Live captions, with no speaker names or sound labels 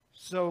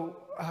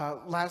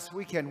Last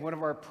weekend, one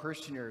of our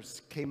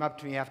parishioners came up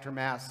to me after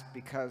Mass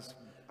because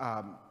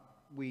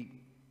we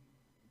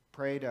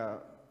prayed a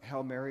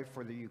Hail Mary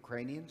for the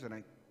Ukrainians, and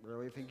I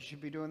really think you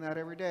should be doing that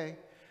every day.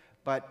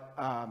 But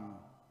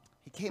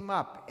he came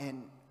up,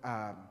 and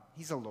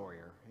he's a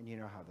lawyer, and you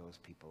know how those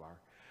people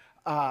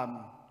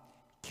are.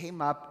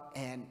 Came up,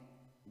 and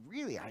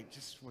really, I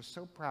just was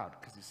so proud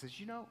because he says,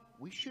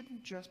 we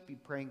shouldn't just be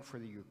praying for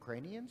the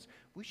Ukrainians.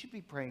 We should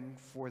be praying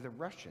for the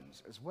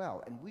Russians as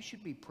well. And we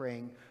should be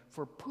praying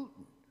for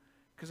Putin.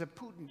 Because if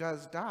Putin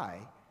does die,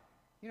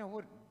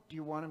 what, do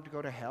you want him to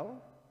go to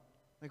hell?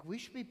 Like, we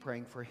should be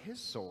praying for his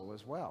soul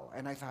as well.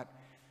 And I thought,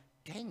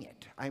 dang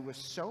it. I was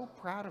so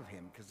proud of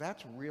him because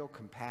that's real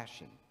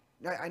compassion.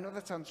 I know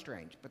that sounds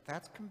strange, but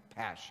that's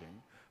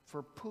compassion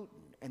for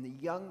Putin and the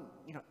young,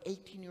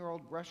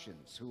 18-year-old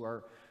Russians who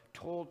are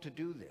told to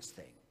do this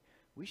thing.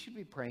 We should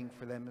be praying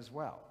for them as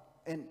well.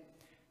 And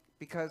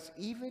because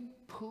even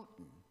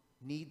Putin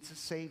needs a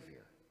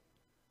savior.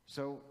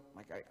 So,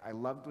 I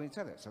loved when he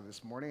said that. So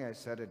this morning I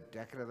said a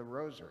decade of the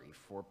rosary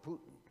for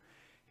Putin.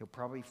 He'll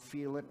probably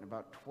feel it in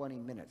about 20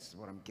 minutes is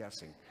what I'm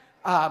guessing.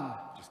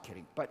 Just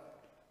kidding. But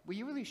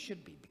we really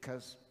should be,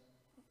 because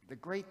the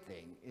great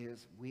thing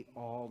is we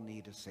all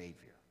need a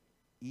savior,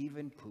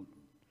 even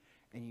Putin.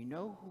 And you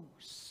know who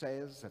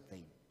says that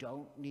they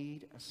don't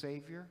need a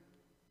savior?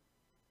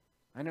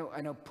 I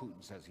know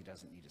Putin says he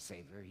doesn't need a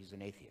savior. He's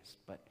an atheist.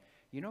 But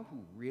you know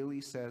who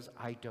really says,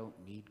 I don't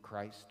need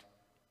Christ?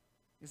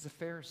 Is the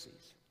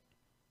Pharisees.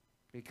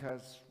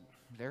 Because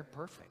they're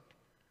perfect.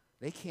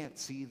 They can't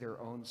see their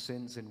own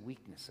sins and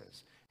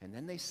weaknesses. And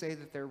then they say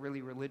that they're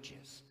really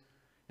religious.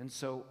 And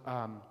so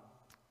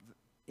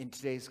in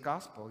today's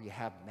gospel, you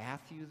have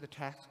Matthew the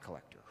tax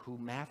collector,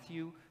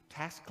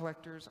 tax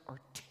collectors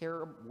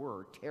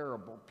were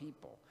terrible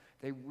people.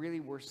 They really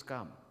were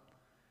scum.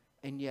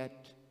 And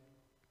yet,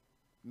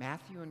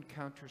 Matthew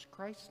encounters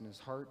Christ and his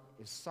heart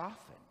is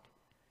softened.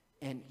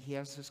 And he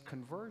has this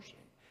conversion.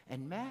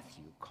 And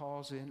Matthew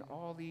calls in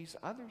all these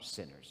other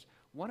sinners,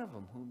 one of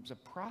them whom's a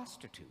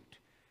prostitute.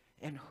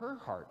 And her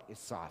heart is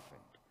softened.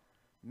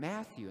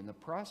 Matthew and the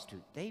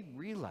prostitute, they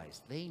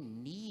realize they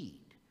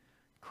need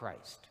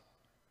Christ.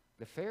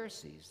 The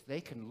Pharisees,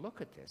 they can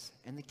look at this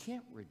and they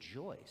can't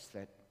rejoice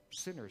that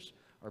sinners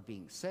are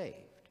being saved.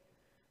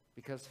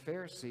 Because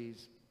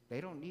Pharisees,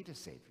 they don't need a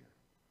savior.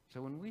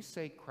 So when we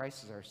say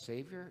Christ is our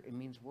Savior, it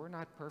means we're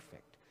not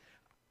perfect.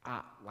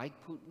 Like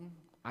Putin,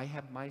 I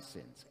have my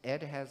sins.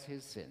 Ed has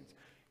his sins.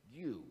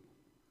 You.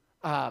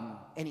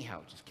 Anyhow,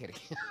 just kidding.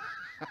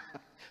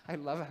 I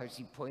love how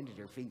she pointed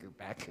her finger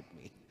back at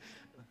me.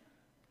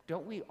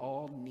 Don't we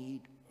all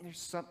need, there's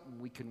something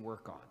we can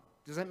work on.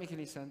 Does that make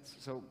any sense?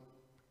 So,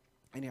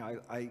 anyhow,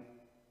 I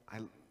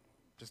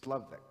just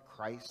love that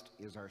Christ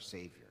is our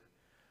Savior.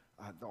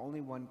 The only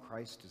one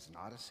Christ is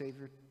not a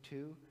Savior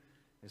to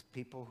is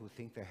people who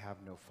think they have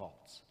no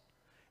faults.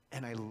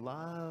 And I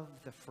love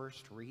the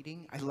first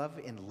reading. I love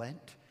in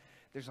Lent,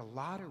 there's a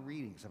lot of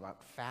readings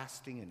about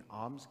fasting and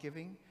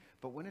almsgiving,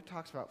 but when it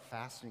talks about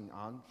fasting and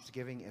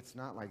almsgiving, it's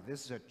not like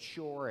this is a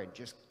chore and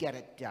just get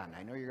it done.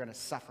 I know you're going to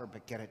suffer,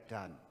 but get it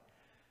done.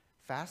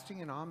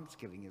 Fasting and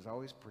almsgiving is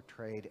always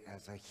portrayed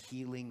as a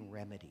healing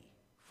remedy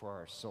for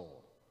our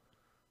soul.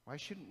 Why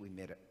shouldn't we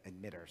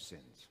admit our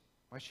sins?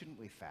 Why shouldn't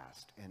we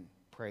fast and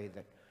pray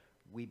that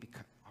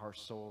our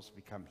souls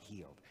become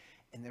healed?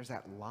 And there's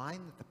that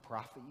line that the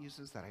prophet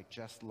uses that I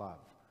just love,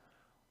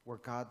 where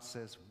God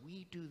says,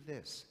 we do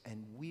this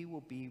and we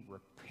will be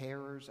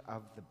repairers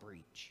of the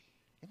breach.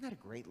 Isn't that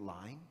a great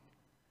line?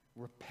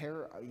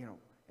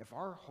 If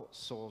our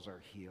souls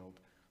are healed,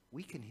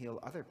 we can heal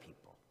other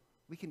people.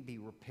 We can be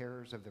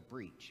repairers of the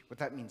breach. What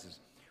that means is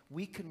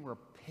we can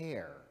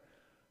repair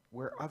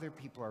where other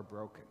people are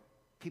broken.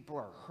 People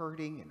are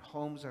hurting and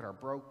homes that are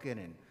broken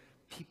and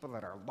people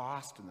that are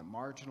lost and the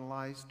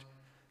marginalized.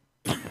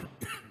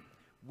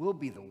 We'll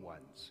be the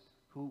ones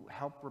who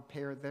help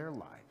repair their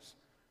lives.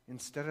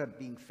 Instead of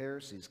being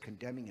Pharisees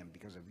condemning them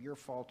because of your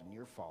fault and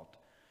your fault,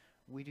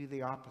 we do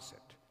the opposite.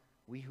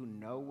 We who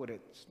know what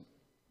it's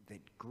the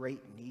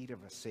great need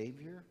of a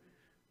Savior,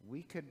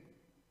 we could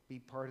be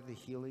part of the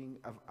healing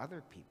of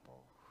other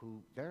people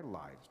who their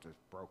lives are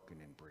broken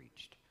and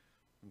breached.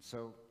 And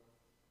so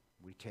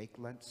we take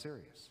Lent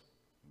serious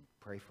and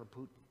pray for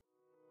Putin.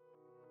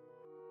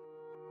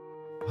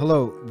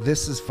 Hello,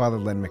 this is Father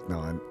Len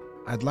McMillan.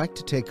 I'd like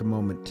to take a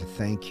moment to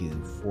thank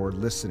you for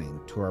listening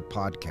to our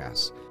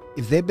podcast.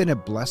 If they've been a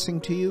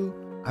blessing to you,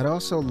 I'd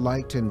also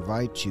like to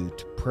invite you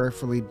to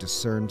prayerfully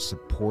discern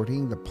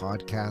supporting the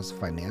podcast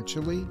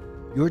financially.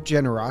 Your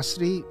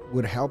generosity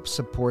would help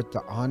support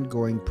the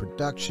ongoing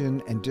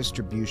production and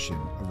distribution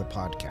of the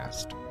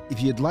podcast.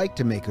 If you'd like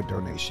to make a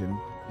donation,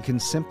 you can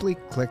simply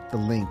click the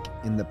link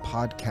in the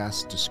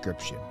podcast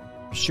description.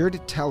 Be sure to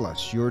tell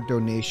us your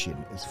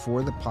donation is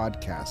for the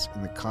podcast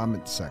in the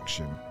comments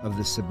section of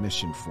the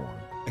submission form.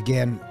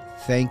 Again,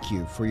 thank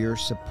you for your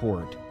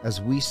support as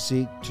we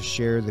seek to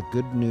share the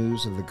good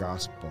news of the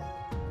gospel.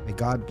 May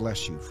God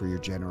bless you for your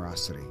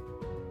generosity.